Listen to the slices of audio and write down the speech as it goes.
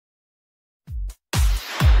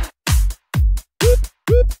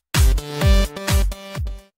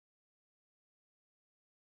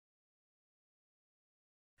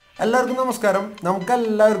എല്ലാവർക്കും നമസ്കാരം.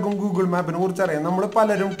 നമുക്കെല്ലാവർക്കും ഗൂഗിൾ മാപ്പിനെ കുറിച്ച് അറിയാം. നമ്മൾ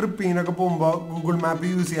പലരും ട്രിപ്പിങ്ങിനൊക്കെ പോകുമ്പോൾ ഗൂഗിൾ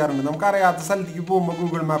മാപ്പ് യൂസ് ചെയ്യാറുണ്ട്. നമുക്കറിയാത്ത സ്ഥലത്തേക്ക് പോകുമ്പോൾ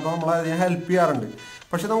ഗൂഗിൾ മാപ്പ് നമ്മളതിനെ ഹെൽപ്പ് ചെയ്യാറുണ്ട്.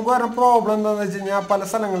 പക്ഷെ നമുക്ക് വരുന്ന പ്രോബ്ലം എന്താണെന്ന് വെച്ച് കഴിഞ്ഞാൽ പല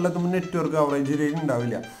സ്ഥലങ്ങളിലെത്തുമ്പോൾ നെറ്റ്വർക്ക് കവറേജ്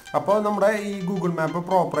ഉണ്ടാവില്ല. അപ്പോൾ നമ്മുടെ ഈ ഗൂഗിൾ മാപ്പ്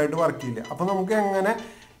പ്രോപ്പറായിട്ട് വർക്ക് ചെയ്യില്ല. അപ്പോൾ നമുക്ക് എങ്ങനെ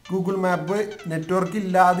ഗൂഗിൾ മാപ്പ് നെറ്റ്വർക്ക്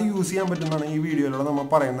ഇല്ലാതെ യൂസ് ചെയ്യാൻ പറ്റുന്നതാണ് ഈ വീഡിയോയിലൂടെ നമ്മൾ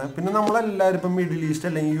പറയുന്നത്. പിന്നെ നമ്മളെല്ലാവരും ഇപ്പം മിഡിൽ ഈസ്റ്റ്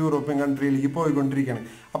അല്ലെങ്കിൽ യൂറോപ്യൻ കൺട്രിയിലേക്ക് പോയിക്കൊണ്ടിരിക്കുകയാണ്.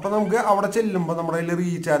 അപ്പോൾ നമുക്ക് അവിടെ ചെല്ലുമ്പോൾ നമ്മുടെ കയ്യിൽ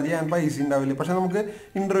റീചാർജ് ചെയ്യാൻ പൈസ ഉണ്ടാവില്ല. പക്ഷെ നമുക്ക്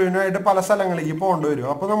ഇൻ്റർവ്യൂവിനായിട്ട് പല സ്ഥലങ്ങളിലേക്ക് പോകേണ്ടി വരും.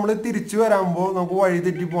 അപ്പോൾ നമ്മൾ തിരിച്ചു വരാമ്പോൾ നമുക്ക് വഴി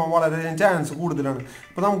തെറ്റി പോകാൻ വളരെ ചാൻസ് കൂടുതലാണ്.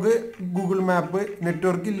 അപ്പോൾ നമുക്ക് ഗൂഗിൾ മാപ്പ്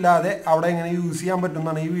നെറ്റ്വർക്ക് ഇല്ലാതെ അവിടെ എങ്ങനെ യൂസ് ചെയ്യാൻ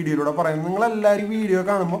പറ്റുന്നതാണ് ഈ വീഡിയോയിലൂടെ പറയുന്നത്. നിങ്ങളെല്ലാവരും വീഡിയോ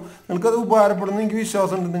കാണുമ്പോൾ നിങ്ങൾക്കത് ഉപകാരപ്പെടുന്ന എനിക്ക്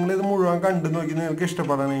വിശ്വാസമുണ്ട്. നിങ്ങളിത് മുഴുവൻ കണ്ടു നോക്കി നിങ്ങൾക്ക്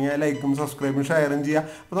ഇഷ്ടപ്പെടണമെങ്കിൽ ലൈക്കും സബ്സ്ക്രൈബും ഷെയറും ചെയ്യുക.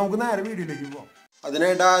 അപ്പോൾ നമുക്ക് നേരെ വീഡിയോയിലേക്ക് പോകാം.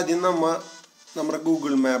 അതിനായിട്ട് ആദ്യം നമ്മുടെ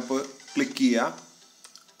ഗൂഗിൾ മാപ്പ് ക്ലിക്ക് ചെയ്യുക.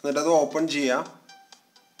 എന്നിട്ട് അത് ഓപ്പൺ ചെയ്യുക.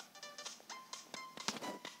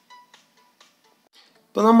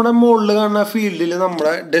 ഇപ്പോൾ നമ്മുടെ മുകളിൽ കാണുന്ന ഫീൽഡിൽ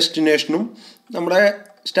നമ്മുടെ ഡെസ്റ്റിനേഷനും നമ്മുടെ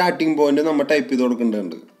സ്റ്റാർട്ടിങ് പോയിൻറ്റും നമ്മൾ ടൈപ്പ് ചെയ്ത്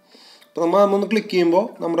കൊടുക്കേണ്ടതുണ്ട്. അപ്പോൾ നമ്മൾ അതൊന്ന് ക്ലിക്ക് ചെയ്യുമ്പോൾ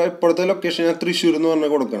നമ്മുടെ ഇപ്പോഴത്തെ ലൊക്കേഷൻ ഞാൻ തൃശ്ശൂർ എന്ന്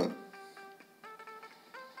പറഞ്ഞാൽ കൊടുക്കണം.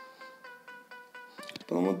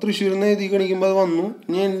 അപ്പോൾ നമ്മൾ തൃശ്ശൂരിൽ നിന്ന് എഴുതി കാണിക്കുമ്പോൾ അത് വന്നു.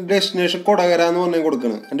 ഇനി ഡെസ്റ്റിനേഷൻ കൊടകര എന്ന് പറഞ്ഞാൽ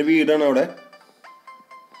കൊടുക്കണം. എൻ്റെ വീടാണ് അവിടെ.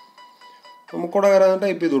 നമ്മൾ കൊടകര എന്ന്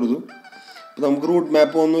ടൈപ്പ് ചെയ്ത് കൊടുത്തു. അപ്പോൾ നമുക്ക് റൂട്ട്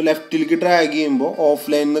മാപ്പ് ഒന്ന് ലെഫ്റ്റിലേക്ക് ഡ്രാഗ് ചെയ്യുമ്പോൾ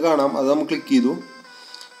ഓഫ്ലൈൻ എന്ന് കാണാം. അത് നമ്മൾ ക്ലിക്ക് ചെയ്തു.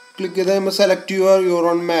 ക്ലിക്ക് ചെയ്ത് കഴിയുമ്പോൾ സെലക്ട് യുവർ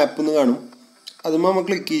ഓൺ മാപ്പ് എന്ന് കാണും. അതുമ്പോൾ നമ്മൾ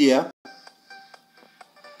ക്ലിക്ക് ചെയ്യുക.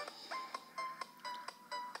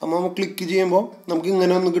 അപ്പോൾ നമ്മൾ ക്ലിക്ക് ചെയ്യുമ്പോൾ നമുക്ക്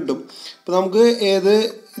ഇങ്ങനെ ഒന്ന് കിട്ടും. ഇപ്പോൾ നമുക്ക് ഏത്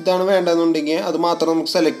ഇതാണ് വേണ്ടതെന്നുണ്ടെങ്കിൽ അത് മാത്രം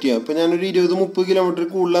നമുക്ക് സെലക്ട് ചെയ്യാം. ഇപ്പോൾ ഞാനൊരു 20-30 കിലോമീറ്റർ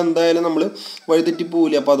കൂടുതൽ എന്തായാലും നമ്മൾ വഴിതെറ്റി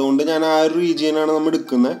പോവില്ല. അപ്പോൾ അതുകൊണ്ട് ഞാൻ ആ ഒരു റീജിയനാണ് നമ്മൾ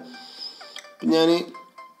എടുക്കുന്നത്. ഇപ്പം ഞാൻ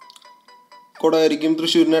കൊടകരയ്ക്കും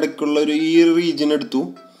തൃശ്ശൂരിനും ഇടയ്ക്കുള്ള ഈ റീജിയൻ എടുത്തു.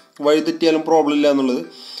 വഴിതെറ്റിയാലും പ്രോബ്ലം ഇല്ല എന്നുള്ളത്.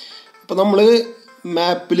 അപ്പോൾ നമ്മൾ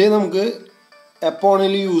മാപ്പിൽ നമുക്ക് എപ്പോൾ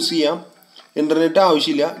ആണെങ്കിലും യൂസ് ചെയ്യാം. ഇൻ്റർനെറ്റ്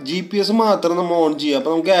ആവശ്യമില്ല. GPS മാത്രം നമ്മൾ ഓൺ ചെയ്യുക.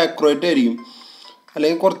 അപ്പോൾ നമുക്ക് ആക്യുറേറ്റ് ആയിരിക്കും.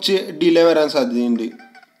 അല്ലെങ്കിൽ കുറച്ച് ഡിലേ വരാൻ സാധ്യതയുണ്ട്.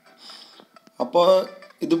 അപ്പോൾ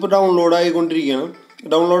ഇതിപ്പോൾ ഡൗൺലോഡ് ആയിക്കൊണ്ടിരിക്കുകയാണ്.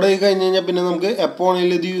 ഡൗൺലോഡ് ആയി കഴിഞ്ഞ് കഴിഞ്ഞാൽ പിന്നെ നമുക്ക് എപ്പോൾ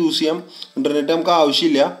ആണെങ്കിലും ഇത് യൂസ് ചെയ്യാം. ഇൻ്റർനെറ്റ് നമുക്ക്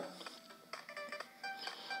ആവശ്യമില്ല.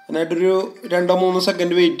 അതിനായിട്ടൊരു 2-3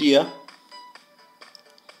 സെക്കൻഡ് വെയിറ്റ് ചെയ്യുക.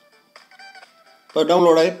 ഇപ്പോൾ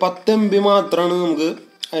ഡൗൺലോഡായി 10 MB മാത്രമാണ് നമുക്ക്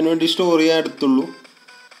അതിനുവേണ്ടി സ്റ്റോർ ചെയ്യാൻ എടുത്തുള്ളൂ.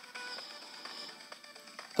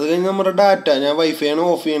 അത് കഴിഞ്ഞ് നമ്മുടെ ഡാറ്റ ഞാൻ വൈഫൈ ആണ്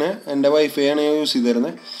ഓഫ് ചെയ്യണേ. എൻ്റെ വൈഫൈ ആണ് ഞാൻ യൂസ് ചെയ്ത്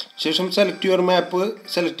തരുന്നത്. ശേഷം സെലക്ട് യുവർ മാപ്പ്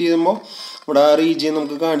സെലക്ട് ചെയ്യുമ്പോൾ ഇവിടെ ആ റീജിയൻ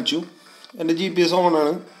നമുക്ക് കാണിച്ചു. എൻ്റെ GPS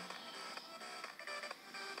ഓണാണ്.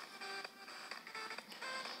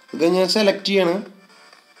 അത് കഴിഞ്ഞ് ഞാൻ സെലക്ട് ചെയ്യാണ്.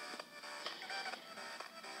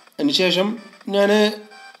 അതിനുശേഷം ഞാൻ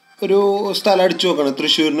ഒരു സ്ഥലം അടിച്ചു നോക്കണം.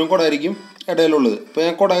 തൃശ്ശൂരിനും കൊടകരയ്ക്കും ഇടയിലുള്ളത്. ഇപ്പോൾ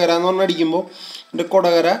ഞാൻ കൊടകര എന്ന് പറഞ്ഞാൽ അടിക്കുമ്പോൾ എൻ്റെ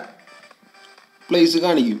കൊടകര പ്ലേസ്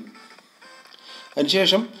കാണിക്കും.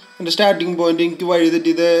 അതിനുശേഷം എൻ്റെ സ്റ്റാർട്ടിങ് പോയിന്റ് എനിക്ക് വഴി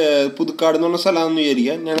തെറ്റിയത് പുതുക്കാട് എന്ന് പറഞ്ഞ സ്ഥലമാണെന്ന്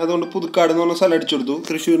വിചാരിക്കുക. ഞാൻ അതുകൊണ്ട് പുതുക്കാട് എന്ന് പറഞ്ഞ സ്ഥലം അടിച്ചു കൊടുത്തു.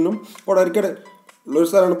 തൃശ്ശൂരിനും കൊടകരയ്ക്ക് ഉള്ളൊരു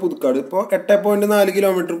സ്ഥലമാണ് പുതുക്കാട്. ഇപ്പോൾ 8.4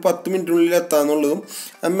 കിലോമീറ്റർ 10 മിനിറ്റിനുള്ളിൽ എത്താമെന്നുള്ളതും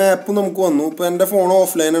ആ മാപ്പ് നമുക്ക് വന്നു. ഇപ്പോൾ എൻ്റെ ഫോൺ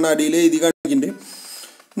ഓഫ്ലൈനാണ്. അടിയിൽ എഴുതി കാണിക്കുന്നുണ്ട്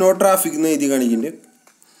നോ ട്രാഫിക് എന്ന് എഴുതി കാണിക്കുന്നുണ്ട്.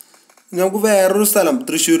 നമുക്ക് വേറൊരു സ്ഥലം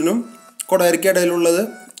തൃശ്ശൂരിനും കൊടകരയ്ക്ക് ഇടയിലുള്ളത്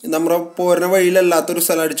നമ്മുടെ പോരുന്ന വഴിയിലല്ലാത്തൊരു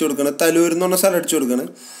സ്ഥലം അടിച്ചു കൊടുക്കണം. തലൂർ എന്ന് പറഞ്ഞ സ്ഥലം അടിച്ചു കൊടുക്കണം.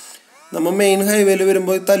 നമ്മൾ മെയിൻ ഹൈവേയിൽ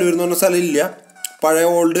വരുമ്പോൾ തലൂർ എന്ന് പറഞ്ഞ സ്ഥലം ഇല്ല. പഴയ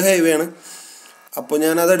ഓൾഡ് ഹൈവേ ആണ്. അപ്പോൾ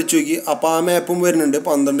ഞാനത് അടിച്ചു നോക്കി. അപ്പോൾ ആ മാപ്പും വരുന്നുണ്ട്.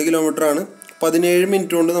 12 കിലോമീറ്ററാണ്. 17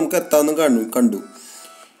 മിനിറ്റ് കൊണ്ട് നമുക്ക് എത്താമെന്ന് കണ്ടു.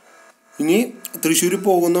 ഇനി തൃശ്ശൂർ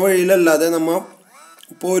പോകുന്ന വഴിയിലല്ലാതെ നമ്മൾ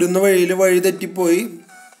പോരുന്ന വഴിയിൽ വഴി തെറ്റിപ്പോയി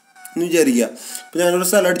എന്ന് വിചാരിക്കുക. ഇപ്പോൾ ഞാനൊരു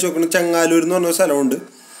സ്ഥലം അടിച്ചു നോക്കണം. ചങ്ങാലൂർ എന്ന് പറഞ്ഞ സ്ഥലമുണ്ട്.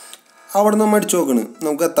 അവിടെ നമ്മൾ അടിച്ചു നോക്കണം.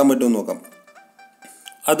 നമുക്ക് എത്താൻ പറ്റുമെന്ന് നോക്കാം.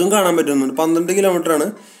 അതും കാണാൻ പറ്റുന്നുണ്ട്. 12 കിലോമീറ്ററാണ്.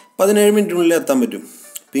 17 മിനിറ്റിനുള്ളിൽ എത്താൻ പറ്റും.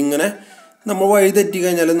 അപ്പം ഇങ്ങനെ നമ്മൾ വഴി തെറ്റി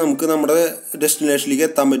കഴിഞ്ഞാൽ നമുക്ക് നമ്മുടെ ഡെസ്റ്റിനേഷനിലേക്ക്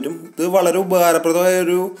എത്താൻ പറ്റും. ഇത് വളരെ ഉപകാരപ്രദമായ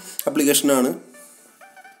ഒരു ആപ്ലിക്കേഷനാണ്.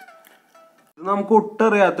 നമുക്ക്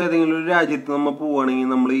ഒട്ടറിയാത്ത ഏതെങ്കിലും ഒരു രാജ്യത്ത് നമ്മൾ പോവുകയാണെങ്കിൽ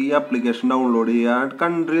നമ്മൾ ഈ ആപ്ലിക്കേഷൻ ഡൗൺലോഡ് ചെയ്യുക.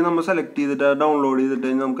 കൺട്രി നമ്മൾ സെലക്ട് ചെയ്തിട്ട് ഡൗൺലോഡ് ചെയ്തിട്ട്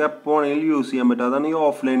നമുക്ക് എപ്പോൾ ആണെങ്കിലും യൂസ് ചെയ്യാൻ പറ്റും. അതാണ് ഈ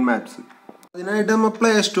ഓഫ്ലൈൻ മാപ്സ്. അതിനായിട്ട് നമ്മൾ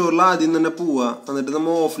പ്ലേ സ്റ്റോറിൽ ആദ്യം തന്നെ പോവുക. എന്നിട്ട്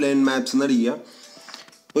നമ്മൾ ഓഫ്ലൈൻ മാപ്സ് എന്ന് അടിക്കുക.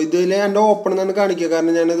 അപ്പോൾ ഇതിൽ എൻ്റെ ഓപ്പൺ എന്നാണ് കാണിക്കുക.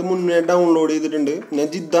 കാരണം ഞാനത് മുന്നേ ഡൗൺലോഡ് ചെയ്തിട്ടുണ്ട്. ഞാൻ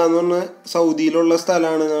ജിദ്ദ എന്ന് പറഞ്ഞ സൗദിയിലുള്ള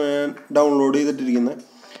സ്ഥലമാണ് ഞാൻ ഡൗൺലോഡ് ചെയ്തിട്ടിരിക്കുന്നത്.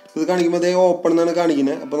 ഇത് കാണിക്കുമ്പോൾ അതേ ഓപ്പൺ എന്നാണ്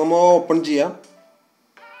കാണിക്കുന്നത്. അപ്പോൾ നമ്മൾ ഓപ്പൺ ചെയ്യാം.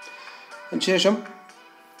 അതിനുശേഷം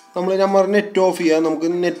നമ്മൾ നെറ്റ് ഓഫ് ചെയ്യുക. നമുക്ക്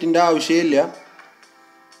നെറ്റിൻ്റെ ആവശ്യമില്ല.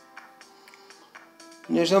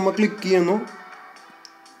 അതിനുശേഷം നമ്മൾ ക്ലിക്ക് ചെയ്യുന്നു.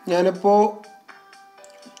 ഞാനിപ്പോൾ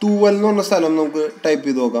തൂവൽ എന്ന് പറഞ്ഞ സ്ഥലം നമുക്ക് ടൈപ്പ്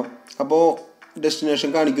ചെയ്ത് നോക്കാം. അപ്പോൾ ഡെസ്റ്റിനേഷൻ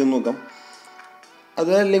കാണിക്കുമെന്ന് നോക്കാം.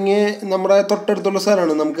 അതല്ലെങ്കിൽ നമ്മുടെ തൊട്ടടുത്തുള്ള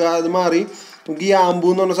സ്ഥലമാണ്. നമുക്ക് അത് മാറി നമുക്ക് ഈ ആമ്പൂ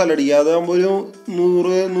എന്ന് പറഞ്ഞ സ്ഥലം അടിക്കുക. അതാകുമ്പോൾ ഒരു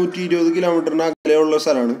 100-120 കിലോമീറ്ററിന് അകലെയുള്ള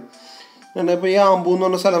സ്ഥലമാണ്. ഞാനിപ്പോൾ ഈ ആമ്പൂ എന്ന്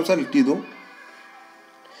പറഞ്ഞ സ്ഥലം സെലക്ട് ചെയ്തു.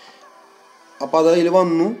 അപ്പോൾ അത് അതിൽ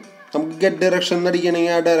വന്നു. നമുക്ക് ഗെറ്റ് ഡയറക്ഷൻ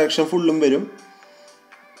അടിക്കണമെങ്കിൽ ആ ഡയറക്ഷൻ ഫുള്ളും വരും.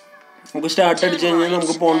 നമുക്ക് സ്റ്റാർട്ട് അടിച്ചു കഴിഞ്ഞാൽ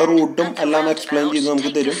നമുക്ക് പോകേണ്ട റൂട്ടും എല്ലാം എക്സ്പ്ലെയിൻ ചെയ്ത്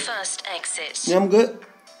നമുക്ക് തരും. നമുക്ക്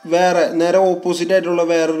വേറെ നേരെ ഓപ്പോസിറ്റ് ആയിട്ടുള്ള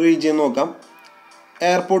വേറെ റീജിയൻ നോക്കാം.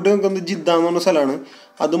 എയർപോർട്ട് നിൽക്കുന്നത് ജിദ്ദ എന്ന് പറഞ്ഞ സ്ഥലമാണ്.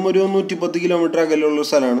 അതും ഒരു 110 കിലോമീറ്റർ അകലെയുള്ള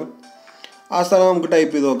സ്ഥലമാണ്. ആ സ്ഥലം നമുക്ക്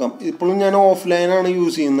ടൈപ്പ് ചെയ്ത് നോക്കാം. ഇപ്പോഴും ഞാൻ ഓഫ്ലൈനാണ്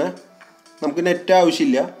യൂസ് ചെയ്യുന്നത്, നമുക്ക് നെറ്റ്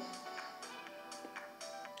ആവശ്യമില്ല.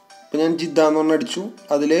 ഇപ്പോൾ ഞാൻ ജിദ്ദ എന്ന് പറഞ്ഞ് അടിച്ചു.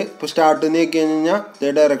 അതിൽ ഇപ്പോൾ സ്റ്റാർട്ട് നോക്കി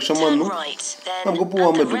കഴിഞ്ഞാൽ ഡയറക്ഷൻ വന്നു, നമുക്ക്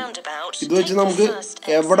പോകാൻ പറ്റും. ഇത് വെച്ച് നമുക്ക്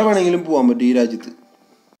എവിടെ വേണമെങ്കിലും പോകാൻ പറ്റും ഈ രാജ്യത്ത്.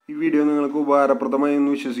 ഈ വീഡിയോ നിങ്ങൾക്ക് ഉപകാരപ്രദമായി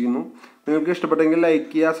എന്ന് വിശ്വസിക്കുന്നു. നിങ്ങൾക്ക് ഇഷ്ടപ്പെട്ടെങ്കിൽ ലൈക്ക്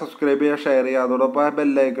ചെയ്യുക, സബ്സ്ക്രൈബ് ചെയ്യുക, ഷെയർ ചെയ്യുക. അതോടൊപ്പം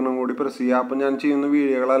ബെല്ലൈക്കണും കൂടി പ്രസ് ചെയ്യുക. അപ്പോൾ ഞാൻ ചെയ്യുന്ന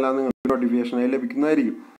വീഡിയോകളെല്ലാം നിങ്ങൾക്ക് നോട്ടിഫിക്കേഷനായി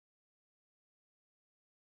ലഭിക്കുന്നതായിരിക്കും.